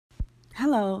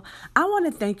Hello, I want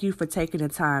to thank you for taking the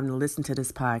time to listen to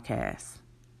this podcast.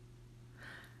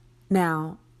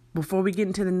 Now, before we get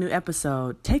into the new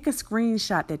episode, take a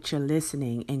screenshot that you're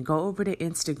listening and go over to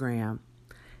Instagram.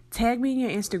 Tag me in your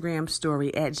Instagram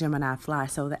story at Gemini Fly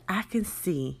so that I can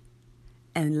see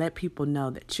and let people know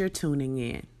that you're tuning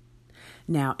in.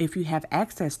 Now, if you have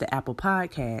access to Apple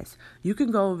Podcasts, you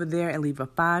can go over there and leave a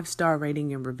 5-star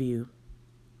rating and review.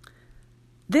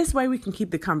 This way we can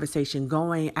keep the conversation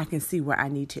going. I can see where I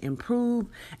need to improve,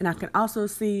 and I can also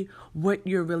see what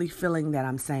you're really feeling that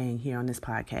I'm saying here on this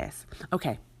podcast.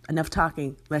 Okay, enough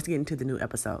talking. Let's get into the new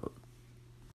episode.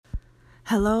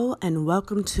 Hello, and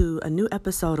welcome to a new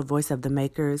episode of Voice of the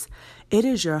Makers. It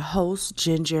is your host,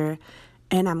 Ginger,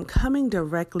 and I'm coming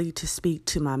directly to speak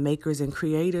to my makers and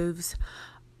creatives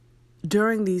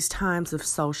during these times of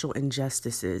social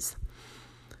injustices.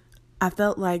 I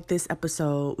felt like this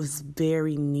episode was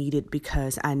very needed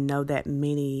because I know that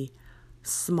many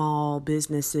small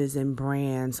businesses and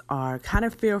brands are kind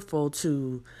of fearful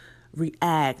to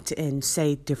react and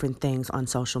say different things on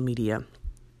social media.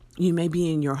 You may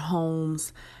be in your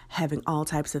homes having all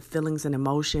types of feelings and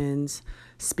emotions,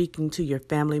 speaking to your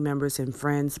family members and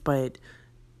friends, but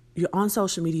you're on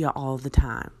social media all the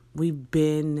time. We've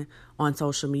been on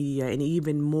social media and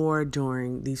even more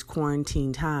during these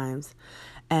quarantine times.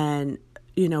 And,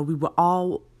 we were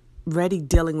already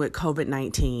dealing with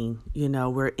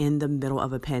COVID-19. We're in the middle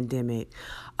of a pandemic,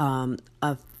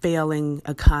 a failing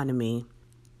economy,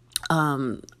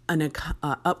 an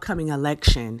upcoming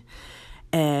election.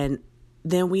 And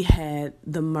then we had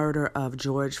the murder of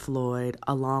George Floyd,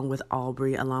 along with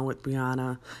Aubrey, along with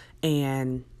Breonna.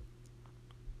 And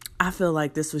I feel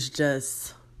like this was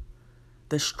just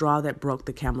the straw that broke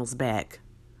the camel's back.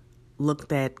 Look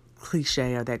that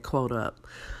cliche or that quote up.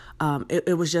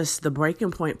 It was just the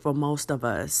breaking point for most of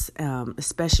us,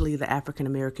 especially the African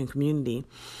American community.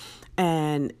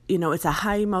 And, it's a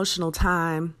high emotional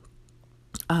time.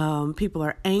 People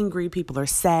are angry. People are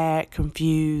sad,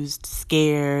 confused,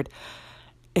 scared.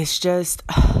 It's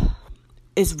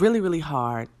really, really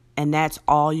hard. And that's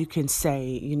all you can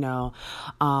say,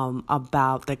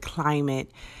 about the climate.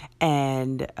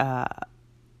 And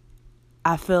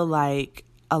I feel like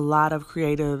a lot of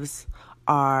creatives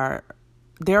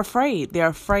they're afraid. They're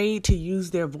afraid to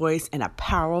use their voice in a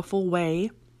powerful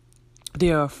way.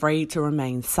 They're afraid to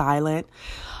remain silent.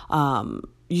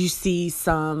 You see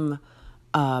some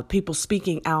people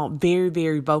speaking out very,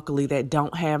 very vocally that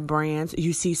don't have brands.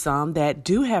 You see some that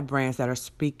do have brands that are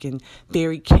speaking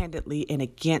very candidly and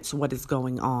against what is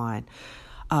going on.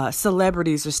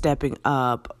 Celebrities are stepping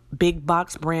up. Big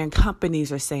box brand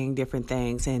companies are saying different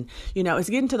things. And, it's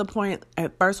getting to the point,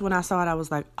 at first when I saw it, I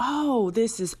was like, oh,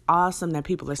 this is awesome that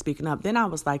people are speaking up. Then I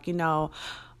was like, are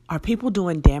people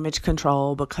doing damage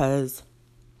control because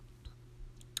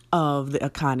of the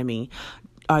economy?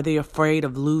 Are they afraid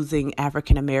of losing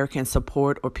African American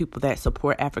support or people that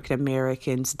support African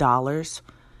Americans' dollars?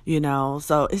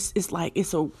 So it's like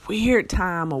it's a weird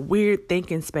time, a weird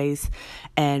thinking space.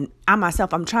 And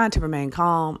I'm trying to remain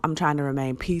calm. I'm trying to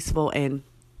remain peaceful. And,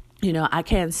 I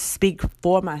can speak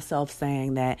for myself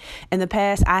saying that in the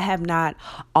past, I have not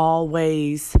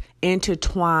always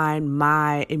intertwined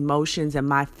my emotions and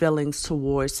my feelings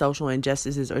towards social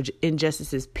injustices or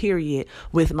injustices, period,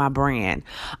 with my brand.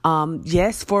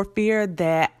 Yes, for fear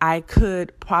that I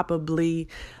could probably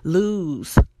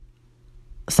lose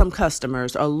some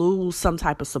customers or lose some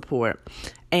type of support.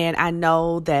 And I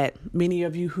know that many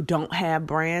of you who don't have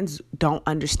brands don't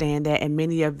understand that. And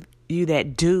many of you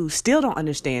that do still don't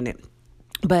understand it.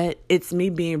 But it's me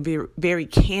being very, very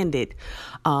candid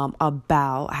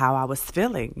about how I was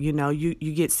feeling.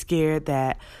 You get scared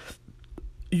that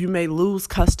you may lose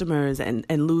customers and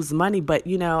lose money. But,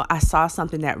 I saw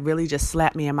something that really just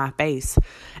slapped me in my face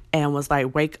and was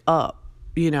like, wake up,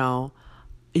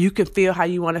 You can feel how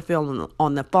you want to feel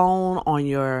on the phone, on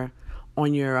your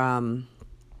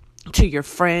to your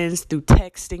friends through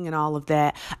texting and all of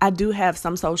that. I do have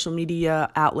some social media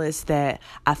outlets that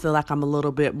I feel like I'm a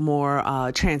little bit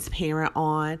more transparent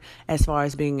on as far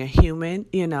as being a human,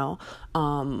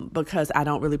 because I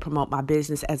don't really promote my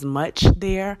business as much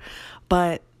there.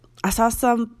 But I saw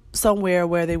somewhere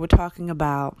where they were talking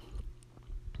about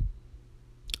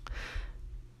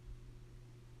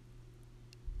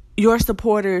your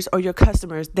supporters or your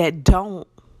customers that don't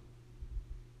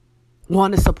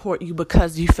want to support you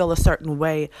because you feel a certain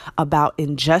way about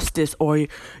injustice or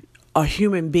a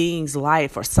human being's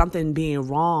life or something being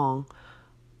wrong.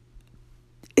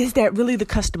 Is that really the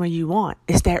customer you want?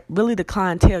 Is that really the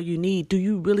clientele you need? Do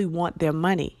you really want their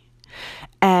money?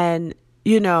 And,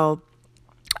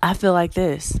 I feel like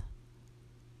this.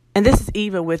 And this is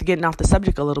even with getting off the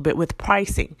subject a little bit with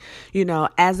pricing.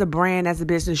 As a brand, as a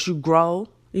business, you grow,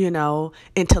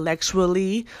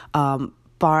 intellectually,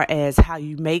 far as how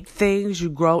you make things, you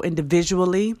grow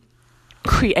individually,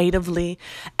 creatively.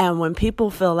 And when people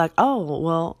feel like, oh,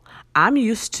 well, I'm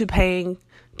used to paying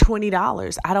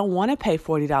 $20. I don't want to pay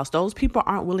 $40. Those people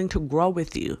aren't willing to grow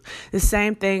with you. The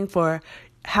same thing for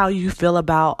how you feel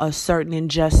about a certain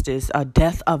injustice, a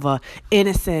death of a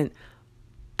innocent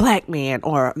Black man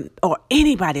or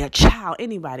anybody, a child,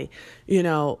 anybody,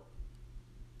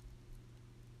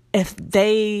 if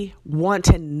they want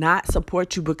to not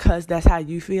support you because that's how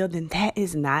you feel, then that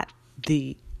is not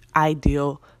the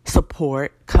ideal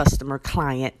support customer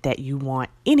client that you want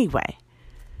anyway.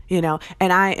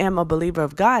 And I am a believer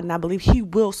of God, and I believe He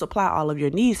will supply all of your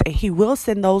needs, and He will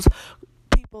send those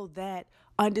people that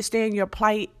understand your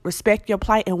plight, respect your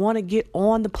plight, and want to get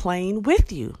on the plane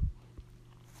with you.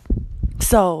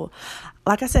 So,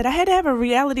 like I said, I had to have a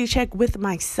reality check with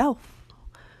myself.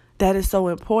 That is so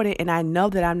important. And I know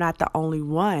that I'm not the only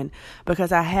one,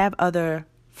 because I have other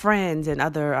friends and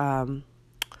other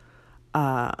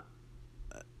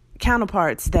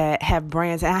counterparts that have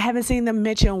brands, and I haven't seen them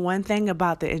mention one thing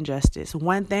about the injustice,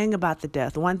 one thing about the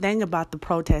death, one thing about the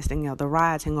protesting or the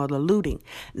rioting or the looting.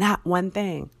 Not one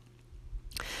thing.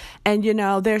 And,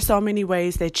 there's so many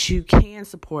ways that you can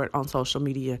support on social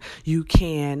media. You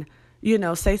can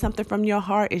say something from your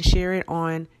heart and share it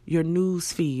on your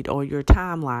news feed or your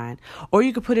timeline, or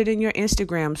you could put it in your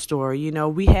Instagram story.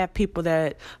 We have people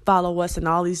that follow us in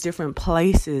all these different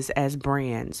places as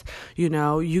brands. You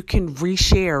can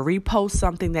repost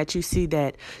something that you see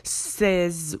that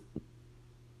says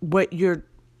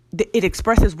it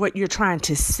expresses what you're trying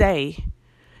to say,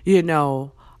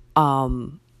 and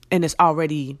it's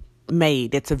already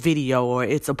made. It's a video, or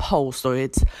it's a post, or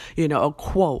it's, a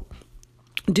quote.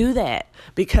 Do that,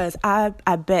 because I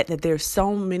bet that there's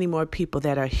so many more people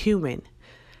that are human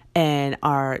and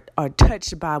are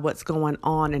touched by what's going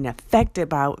on and affected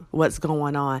by what's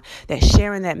going on, that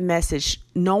sharing that message,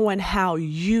 knowing how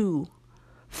you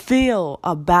feel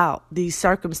about these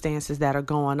circumstances that are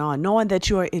going on, knowing that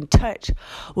you are in touch,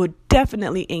 will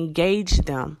definitely engage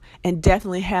them and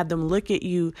definitely have them look at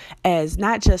you as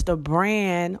not just a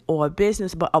brand or a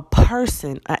business, but a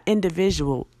person, an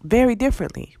individual, very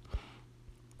differently.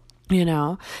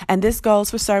 And this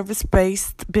goes for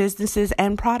service-based businesses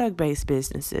and product-based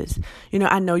businesses.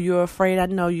 I know you're afraid. I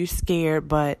know you're scared,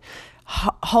 but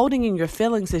holding in your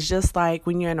feelings is just like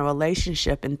when you're in a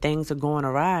relationship and things are going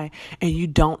awry and you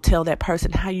don't tell that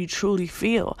person how you truly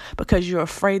feel, because you're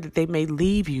afraid that they may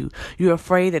leave you. You're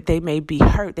afraid that they may be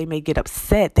hurt. They may get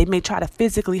upset. They may try to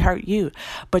physically hurt you,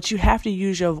 but you have to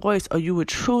use your voice, or you would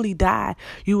truly die.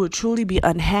 You would truly be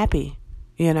unhappy,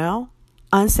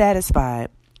 unsatisfied.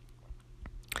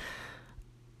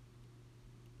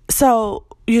 So,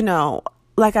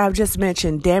 like I've just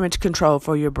mentioned, damage control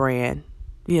for your brand,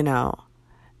 don't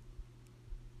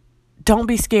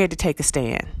be scared to take a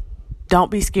stand.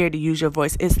 Don't be scared to use your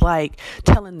voice. It's like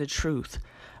telling the truth.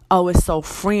 Oh, it's so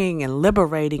freeing and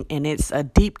liberating, and it's a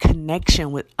deep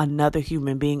connection with another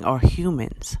human being or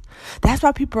humans. That's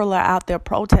why people are out there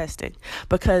protesting,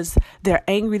 because they're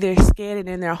angry, they're scared, and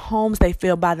in their homes they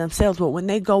feel by themselves. But when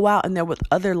they go out and they're with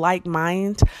other like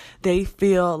minds, they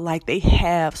feel like they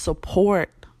have support.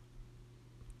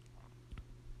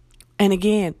 And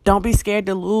again, don't be scared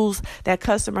to lose that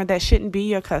customer that shouldn't be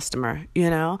your customer,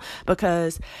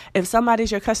 because if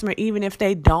somebody's your customer, even if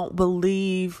they don't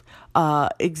believe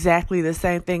exactly the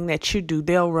same thing that you do,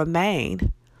 they'll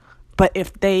remain. But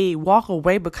if they walk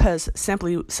away because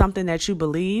simply something that you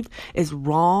believe is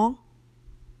wrong,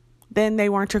 then they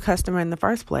weren't your customer in the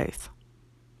first place.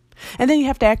 And then you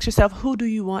have to ask yourself, who do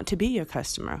you want to be your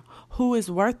customer? Who is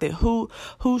worth it? Who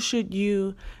should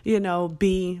you,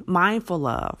 be mindful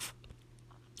of?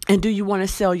 And do you want to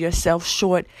sell yourself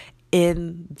short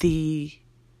in the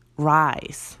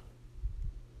rise?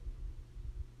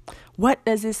 What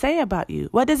does it say about you?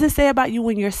 What does it say about you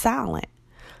when you're silent?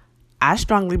 I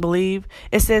strongly believe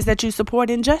it says that you support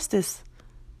injustice.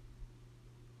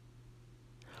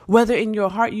 Whether in your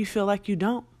heart you feel like you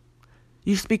don't.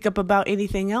 You speak up about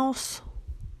anything else.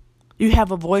 You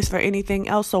have a voice for anything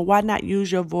else. So why not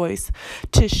use your voice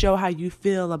to show how you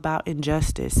feel about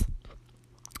injustice?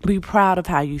 Be proud of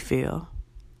how you feel.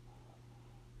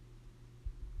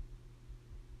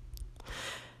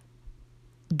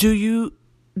 Do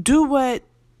what,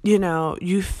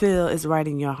 you feel is right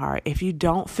in your heart. If you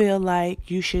don't feel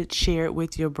like you should share it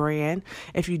with your brand,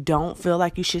 if you don't feel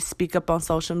like you should speak up on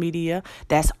social media,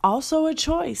 that's also a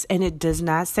choice. And it does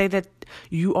not say that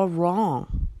you are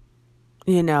wrong.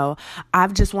 I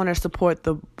just want to support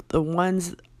the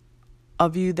ones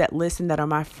of you that listen that are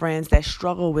my friends that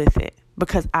struggle with it,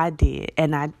 because I did,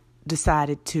 and I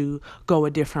decided to go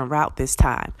a different route this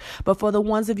time. But for the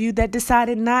ones of you that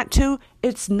decided not to,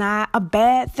 it's not a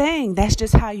bad thing. That's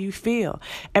just how you feel.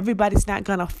 Everybody's not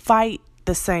going to fight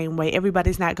the same way.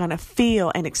 Everybody's not going to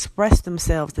feel and express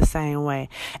themselves the same way.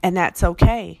 And that's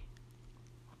okay.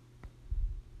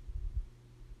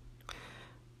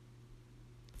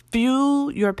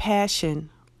 Fuel your passion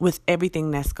with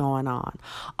everything that's going on.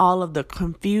 All of the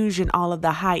confusion, all of the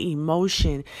high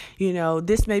emotion.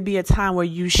 This may be a time where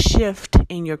you shift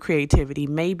in your creativity.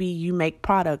 Maybe you make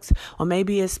products, or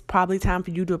maybe it's probably time for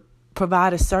you to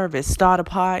provide a service, start a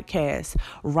podcast,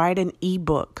 write an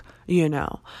ebook.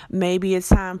 Maybe it's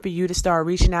time for you to start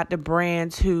reaching out to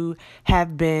brands who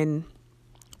have been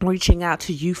reaching out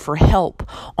to you for help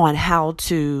on how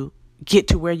to get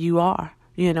to where you are,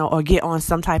 or get on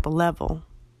some type of level.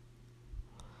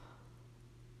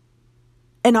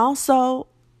 And also,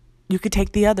 you could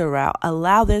take the other route.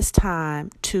 Allow this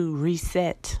time to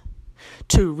reset,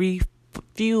 to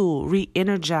refuel,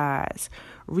 re-energize,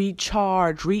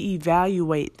 recharge,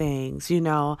 reevaluate things.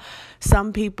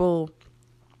 Some people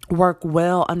work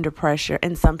well under pressure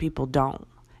and some people don't.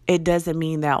 It doesn't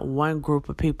mean that one group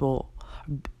of people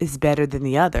is better than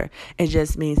the other. It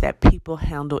just means that people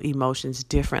handle emotions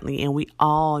differently, and we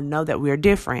all know that we're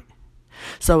different.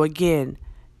 So again,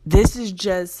 this is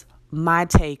just my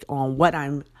take on what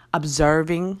I'm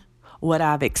observing, what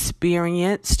I've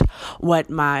experienced, what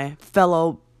my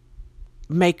fellow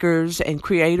makers and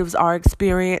creatives are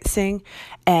experiencing.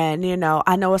 And,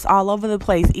 I know it's all over the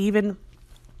place, even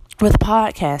with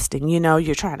podcasting.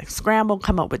 You're trying to scramble,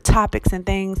 come up with topics and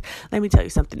things. Let me tell you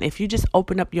something. If you just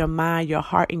open up your mind, your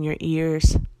heart, and your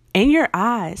ears and your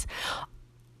eyes,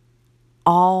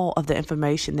 all of the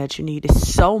information that you need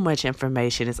is so much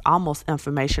information. It's almost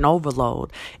information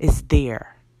overload. Is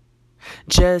there.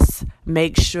 Just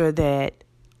make sure that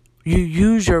you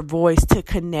use your voice to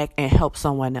connect and help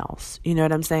someone else. You know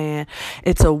what I'm saying?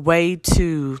 It's a way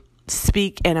to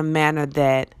speak in a manner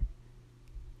that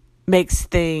makes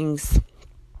things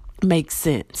make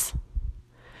sense.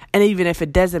 And even if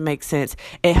it doesn't make sense,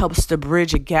 it helps to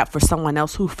bridge a gap for someone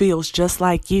else who feels just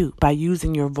like you by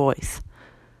using your voice.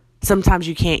 Sometimes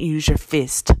you can't use your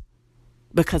fist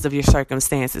because of your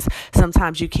circumstances.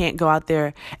 Sometimes you can't go out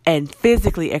there and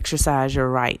physically exercise your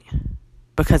right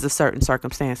because of certain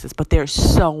circumstances. But there's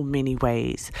so many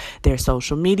ways. There's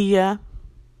social media.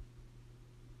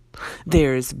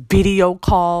 There's video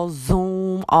calls,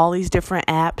 Zoom, all these different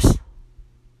apps.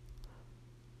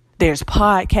 There's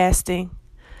podcasting.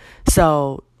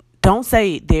 So don't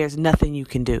say there's nothing you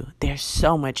can do. There's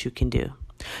so much you can do.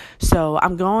 So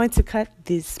I'm going to cut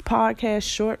this podcast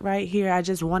short right here. I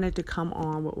just wanted to come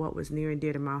on with what was near and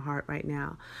dear to my heart right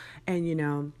now.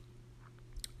 And,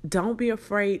 don't be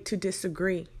afraid to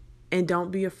disagree, and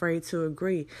don't be afraid to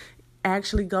agree.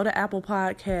 Actually, go to Apple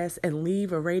Podcasts and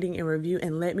leave a rating and review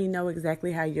and let me know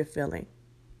exactly how you're feeling.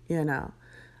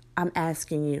 I'm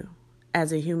asking you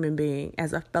as a human being,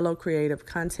 as a fellow creative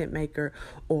content maker,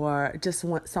 or just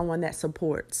want someone that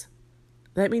supports.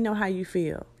 Let me know how you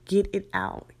feel. Get it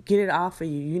out. Get it off of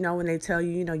you. When they tell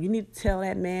you, you need to tell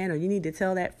that man, or you need to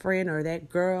tell that friend or that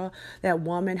girl, that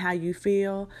woman how you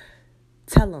feel.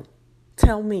 Tell them.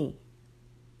 Tell me.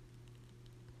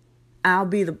 I'll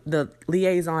be the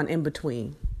liaison in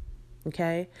between.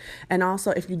 Okay? And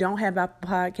also, if you don't have Apple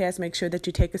Podcasts, make sure that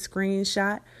you take a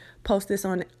screenshot, post this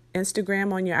on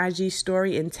Instagram on your IG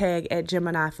story, and tag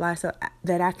 @GeminiFly so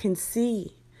that I can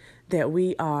see that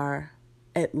we are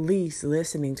at least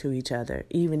listening to each other.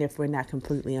 Even if we're not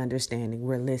completely understanding,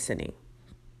 we're listening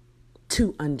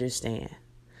to understand.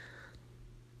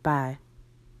 Bye.